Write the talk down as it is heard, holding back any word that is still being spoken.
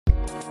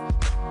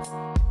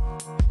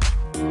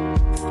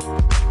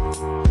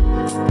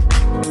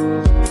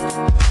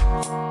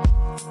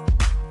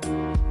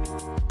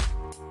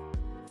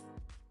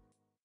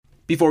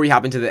Before we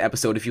hop into the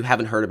episode, if you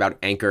haven't heard about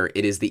Anchor,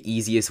 it is the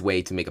easiest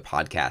way to make a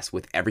podcast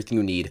with everything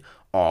you need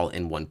all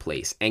in one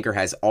place. Anchor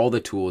has all the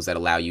tools that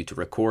allow you to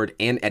record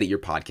and edit your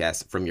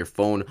podcast from your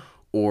phone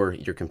or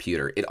your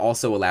computer. It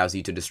also allows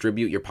you to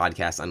distribute your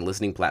podcast on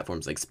listening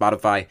platforms like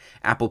Spotify,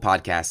 Apple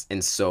Podcasts,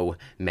 and so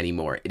many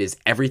more. It is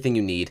everything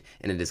you need,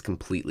 and it is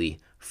completely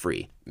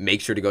free.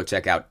 Make sure to go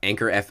check out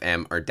Anchor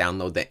FM or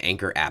download the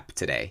Anchor app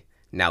today.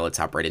 Now let's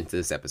hop right into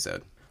this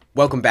episode.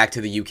 Welcome back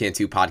to the You Can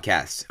Too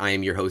podcast. I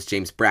am your host,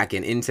 James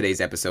Bracken. In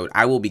today's episode,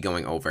 I will be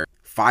going over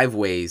 5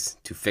 ways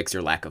to fix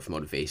your lack of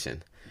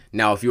motivation.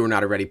 Now, if you are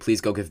not already,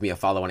 please go give me a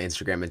follow on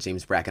Instagram at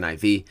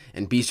JamesBrackenIV,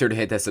 and be sure to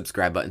hit that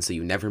subscribe button so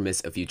you never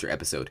miss a future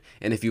episode.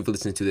 And if you've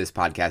listened to this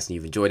podcast and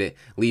you've enjoyed it,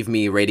 leave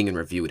me a rating and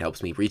review. It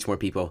helps me reach more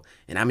people,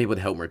 and I'm able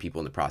to help more people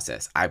in the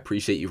process. I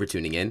appreciate you for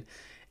tuning in.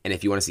 And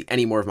if you want to see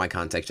any more of my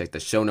content, check the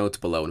show notes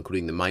below,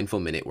 including the Mindful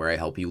Minute, where I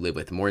help you live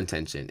with more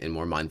intention and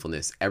more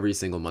mindfulness every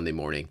single Monday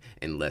morning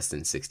in less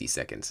than 60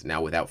 seconds.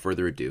 Now, without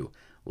further ado,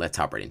 let's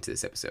hop right into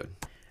this episode.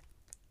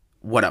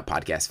 What up,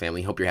 podcast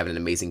family? Hope you're having an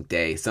amazing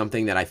day.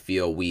 Something that I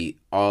feel we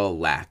all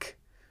lack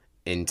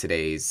in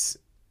today's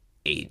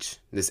age,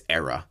 this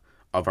era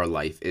of our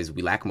life, is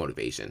we lack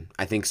motivation.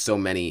 I think so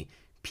many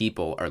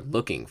people are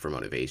looking for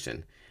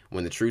motivation,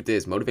 when the truth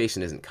is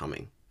motivation isn't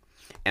coming.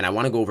 And I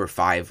want to go over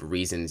 5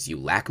 reasons you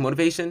lack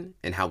motivation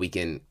and how we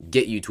can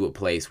get you to a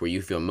place where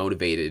you feel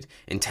motivated,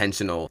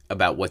 intentional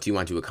about what you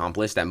want to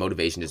accomplish. That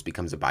motivation just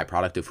becomes a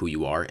byproduct of who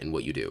you are and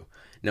what you do.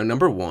 Now,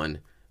 number 1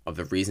 of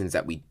the reasons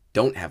that we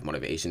don't have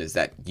motivation is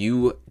that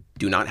you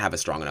do not have a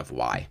strong enough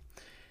why.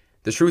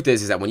 The truth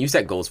is that when you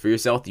set goals for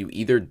yourself, you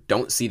either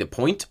don't see the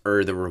point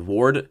or the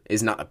reward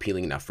is not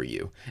appealing enough for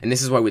you. And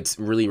this is why it's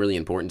really, really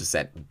important to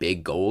set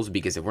big goals,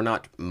 because if we're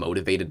not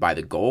motivated by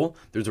the goal,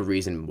 there's a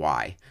reason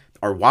why.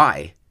 Our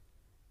why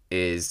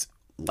is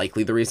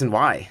likely the reason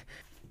why.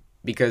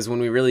 Because when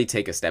we really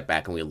take a step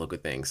back and we look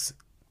at things,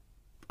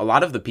 a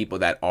lot of the people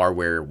that are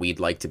where we'd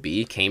like to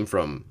be came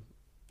from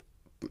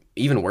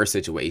even worse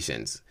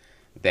situations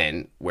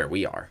than where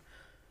we are.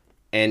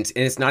 And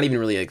it's not even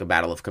really like a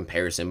battle of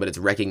comparison, but it's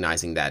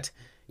recognizing that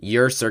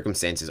your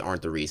circumstances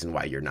aren't the reason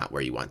why you're not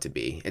where you want to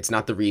be. It's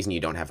not the reason you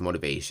don't have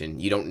motivation.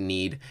 You don't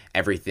need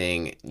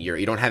everything.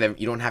 You don't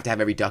have to have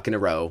every duck in a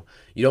row.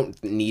 You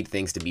don't need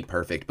things to be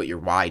perfect, but your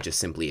why just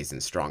simply isn't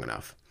strong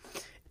enough.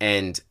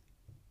 And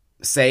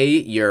say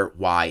your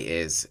why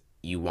is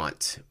you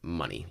want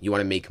money. You want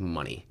to make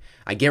money.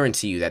 I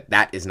guarantee you that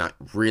that is not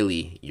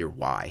really your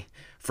why.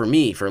 For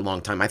me, for a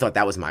long time, I thought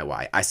that was my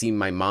why. I see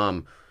my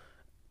mom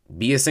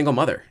be a single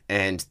mother,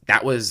 and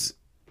that was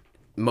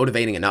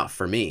motivating enough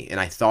for me. And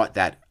I thought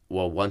that,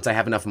 well, once I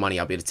have enough money,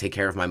 I'll be able to take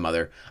care of my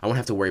mother. I won't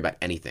have to worry about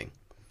anything.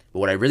 But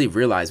what I really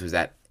realized was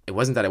that it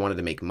wasn't that I wanted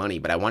to make money,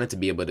 but I wanted to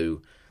be able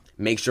to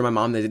make sure my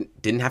mom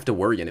didn't have to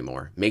worry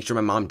anymore. Make sure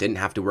my mom didn't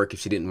have to work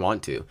if she didn't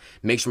want to.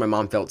 Make sure my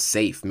mom felt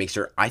safe. Make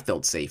sure I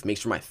felt safe. Make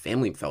sure my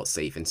family felt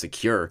safe and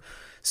secure,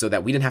 so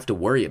that we didn't have to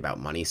worry about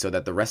money, so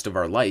that the rest of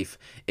our life,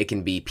 it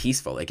can be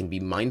peaceful, it can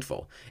be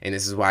mindful. And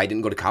this is why I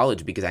didn't go to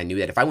college, because I knew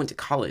that if I went to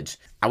college,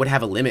 I would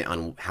have a limit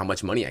on how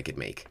much money I could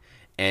make.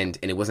 And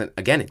it wasn't,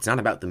 again, it's not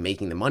about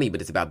making the money,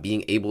 but it's about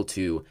being able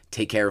to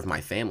take care of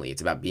my family.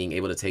 It's about being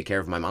able to take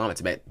care of my mom.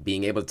 It's about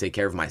being able to take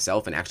care of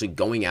myself and actually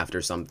going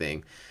after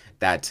something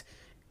that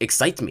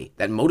excites me,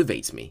 that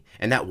motivates me.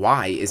 And that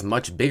why is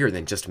much bigger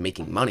than just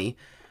making money.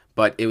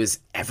 But it was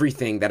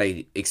everything that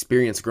I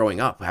experienced growing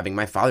up, having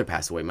my father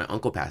pass away, my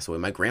uncle pass away,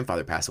 my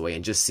grandfather pass away,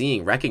 and just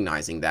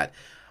recognizing that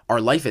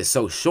our life is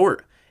so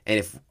short. And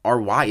if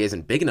our why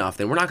isn't big enough,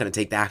 then we're not going to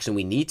take the action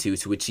we need to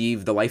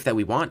achieve the life that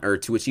we want, or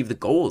to achieve the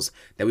goals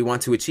that we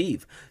want to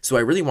achieve. So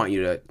I really want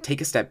you to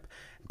take a step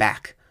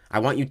back. I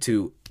want you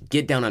to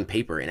get down on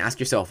paper and ask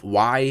yourself,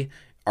 why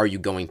are you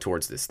going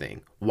towards this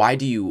thing? Why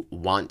do you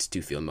want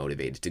to feel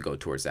motivated to go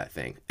towards that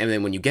thing? And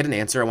then when you get an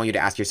answer, I want you to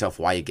ask yourself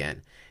why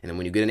again. And then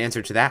when you get an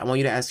answer to that, I want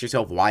you to ask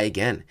yourself why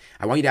again.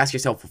 I want you to ask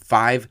yourself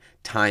 5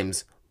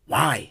 times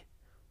why.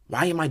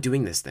 Why am I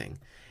doing this thing?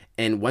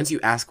 And once you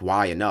ask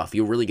why enough,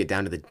 you'll really get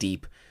down to the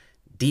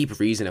deep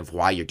reason of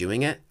why you're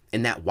doing it.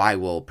 And that why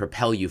will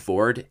propel you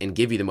forward and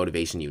give you the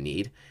motivation you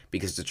need.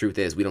 Because the truth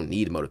is, we don't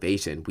need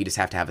motivation. We just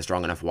have to have a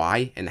strong enough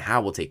why, and the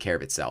how will take care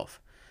of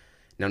itself.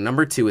 Now,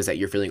 number 2 is that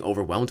you're feeling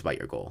overwhelmed by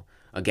your goal.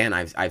 Again,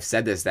 I've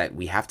said this, that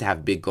we have to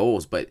have big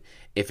goals, but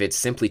if it's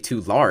simply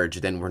too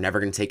large, then we're never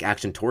going to take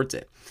action towards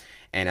it.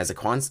 And as a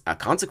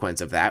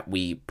consequence of that,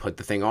 we put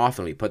the thing off,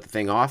 and we put the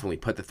thing off, and we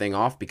put the thing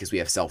off because we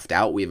have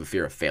self-doubt, we have a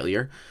fear of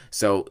failure.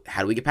 So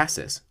how do we get past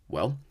this?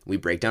 Well, we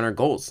break down our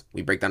goals.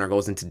 We break down our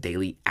goals into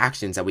daily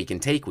actions that we can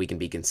take, we can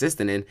be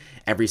consistent in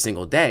every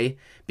single day,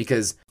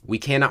 because we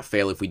cannot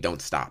fail if we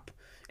don't stop.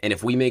 And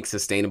if we make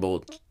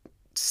sustainable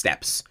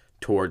steps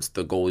towards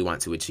the goal we want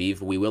to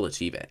achieve, we will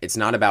achieve it. It's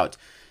not about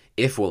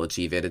if we'll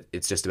achieve it,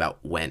 it's just about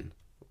when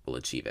we'll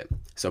achieve it.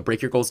 So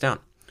break your goals down.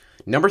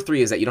 Number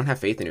 3 is that you don't have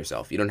faith in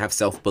yourself. You don't have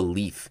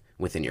self-belief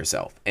within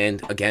yourself.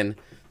 And again,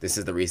 This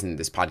is the reason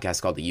this podcast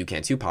is called the You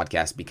Can Too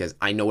podcast, because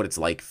I know what it's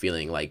like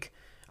feeling like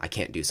I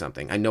can't do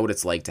something. I know what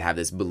it's like to have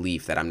this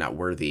belief that I'm not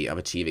worthy of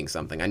achieving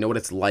something. I know what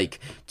it's like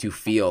to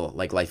feel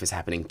like life is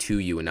happening to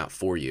you and not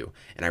for you.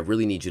 And I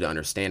really need you to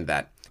understand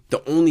that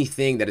the only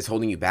thing that is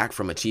holding you back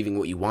from achieving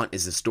what you want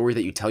is the story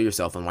that you tell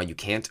yourself on why you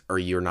can't or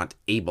you're not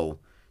able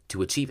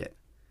to achieve it.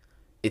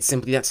 It's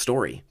simply that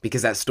story,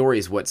 because that story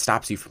is what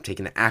stops you from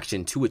taking the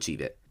action to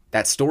achieve it.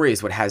 That story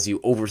is what has you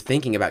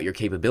overthinking about your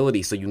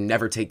capability, so you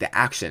never take the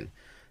action.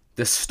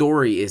 The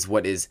story is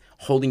what is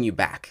holding you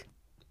back.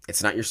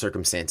 It's not your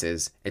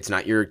circumstances. It's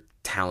not your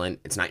talent.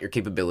 It's not your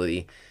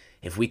capability.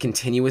 If we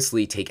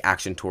continuously take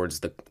action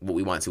towards what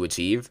we want to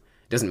achieve,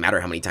 it doesn't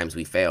matter how many times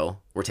we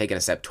fail, we're taking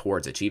a step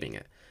towards achieving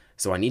it.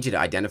 So I need you to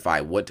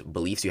identify what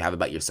beliefs you have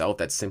about yourself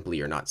that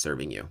simply are not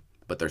serving you,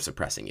 but they're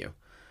suppressing you.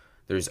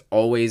 There's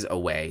always a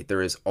way.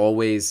 There is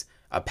always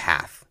a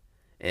path.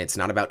 And it's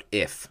not about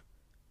if,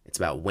 it's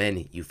about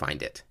when you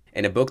find it.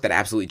 And a book that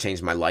absolutely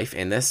changed my life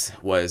in this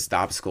was The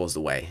Obstacle is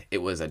the Way.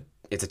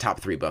 It's a top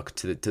 3 book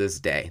to this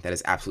day that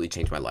has absolutely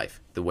changed my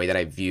life. The way that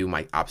I view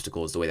my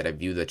obstacles, the way that I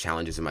view the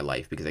challenges in my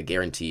life, because I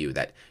guarantee you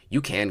that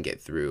you can get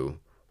through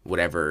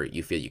whatever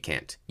you feel you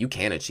can't. You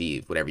can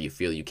achieve whatever you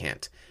feel you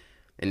can't.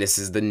 And this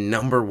is the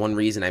number one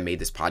reason I made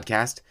this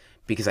podcast,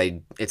 because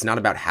it's not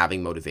about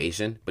having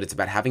motivation, but it's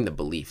about having the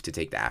belief to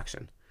take the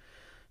action.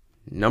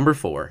 Number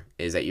 4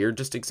 is that you're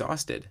just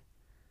exhausted.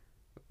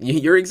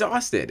 You're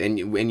exhausted and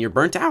you're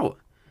burnt out.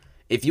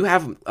 If you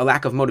have a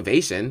lack of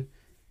motivation,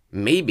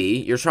 maybe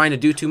you're trying to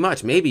do too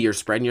much. Maybe you're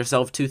spreading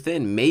yourself too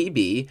thin.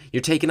 Maybe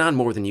you're taking on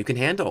more than you can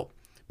handle.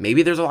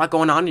 Maybe there's a lot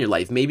going on in your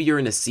life. Maybe you're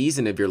in a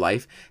season of your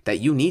life that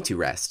you need to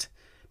rest,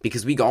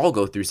 because we all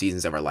go through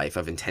seasons of our life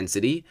of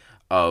intensity,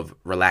 of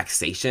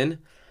relaxation,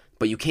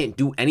 but you can't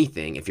do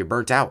anything if you're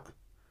burnt out.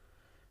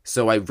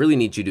 So I really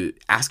need you to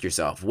ask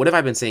yourself, what have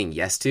I been saying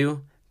yes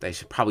to that I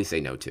should probably say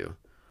no to?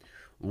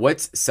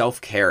 What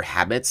self-care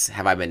habits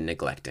have I been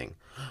neglecting?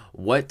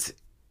 What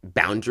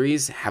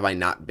boundaries have I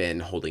not been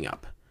holding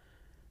up?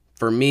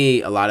 For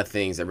me, a lot of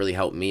things that really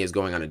help me is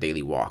going on a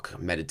daily walk,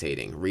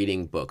 meditating,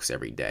 reading books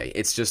every day.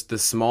 It's just the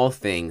small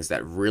things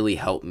that really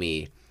help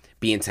me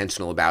be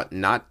intentional about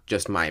not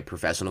just my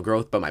professional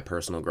growth, but my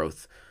personal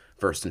growth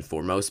first and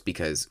foremost,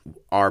 because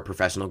our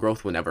professional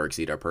growth will never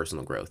exceed our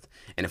personal growth.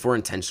 And if we're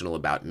intentional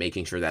about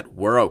making sure that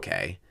we're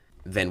okay,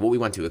 then what we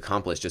want to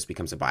accomplish just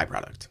becomes a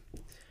byproduct.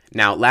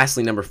 Now,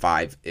 lastly, number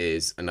 5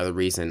 is another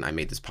reason I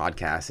made this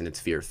podcast, and it's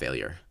fear of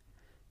failure.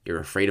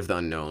 You're afraid of the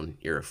unknown,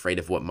 you're afraid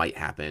of what might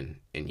happen,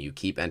 and you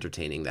keep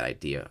entertaining that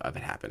idea of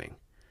it happening.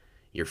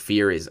 Your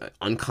fear is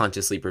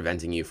unconsciously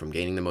preventing you from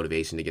gaining the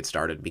motivation to get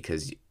started,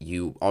 because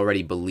you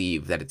already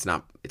believe that it's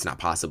not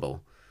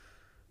possible.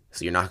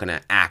 So you're not going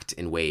to act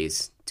in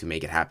ways to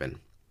make it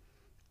happen.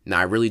 Now,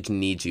 I really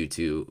need you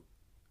to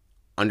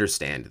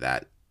understand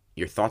that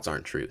your thoughts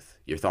aren't truth.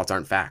 Your thoughts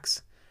aren't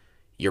facts.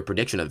 Your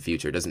prediction of the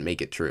future doesn't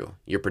make it true.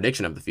 Your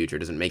prediction of the future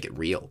doesn't make it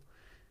real.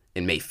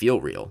 It may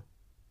feel real,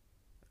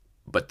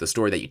 but the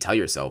story that you tell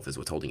yourself is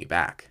what's holding you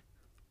back.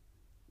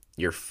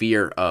 Your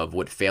fear of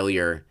what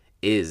failure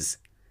is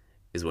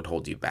what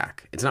holds you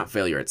back. It's not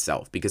failure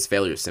itself, because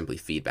failure is simply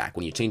feedback.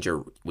 When you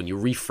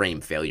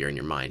reframe failure in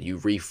your mind, you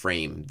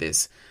reframe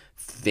this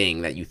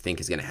thing that you think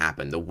is going to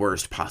happen, the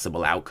worst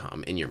possible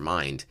outcome in your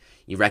mind,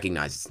 you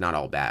recognize it's not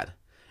all bad.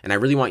 And I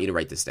really want you to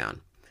write this down.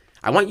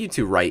 I want you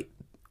to write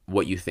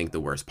what you think the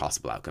worst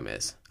possible outcome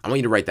is. I want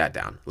you to write that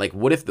down. Like,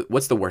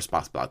 what's the worst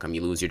possible outcome?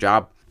 You lose your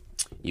job?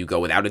 You go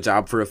without a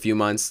job for a few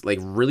months? Like,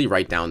 really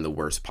write down the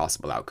worst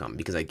possible outcome,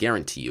 because I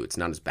guarantee you it's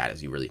not as bad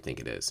as you really think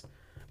it is.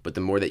 But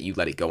the more that you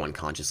let it go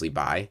unconsciously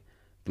by,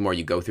 the more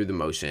you go through the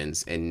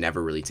motions and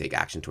never really take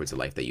action towards the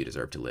life that you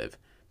deserve to live.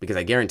 Because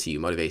I guarantee you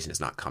motivation is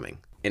not coming.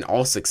 And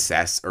all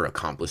success or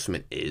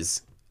accomplishment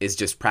is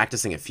just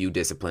practicing a few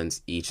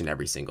disciplines each and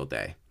every single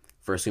day.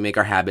 First, we make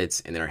our habits,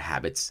 and then our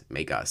habits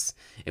make us.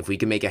 If we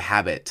can make a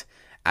habit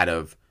out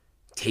of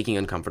taking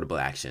uncomfortable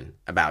action,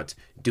 about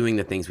doing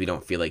the things we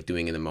don't feel like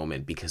doing in the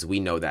moment, because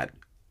we know that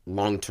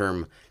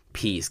long-term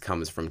peace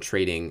comes from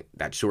trading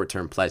that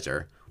short-term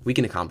pleasure, we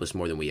can accomplish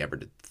more than we ever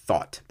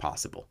thought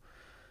possible.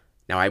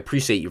 Now, I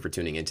appreciate you for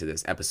tuning into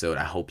this episode.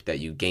 I hope that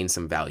you gained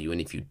some value. And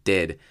if you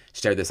did,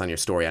 share this on your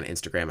story on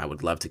Instagram. I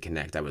would love to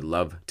connect. I would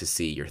love to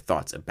see your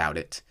thoughts about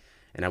it.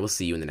 And I will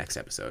see you in the next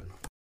episode.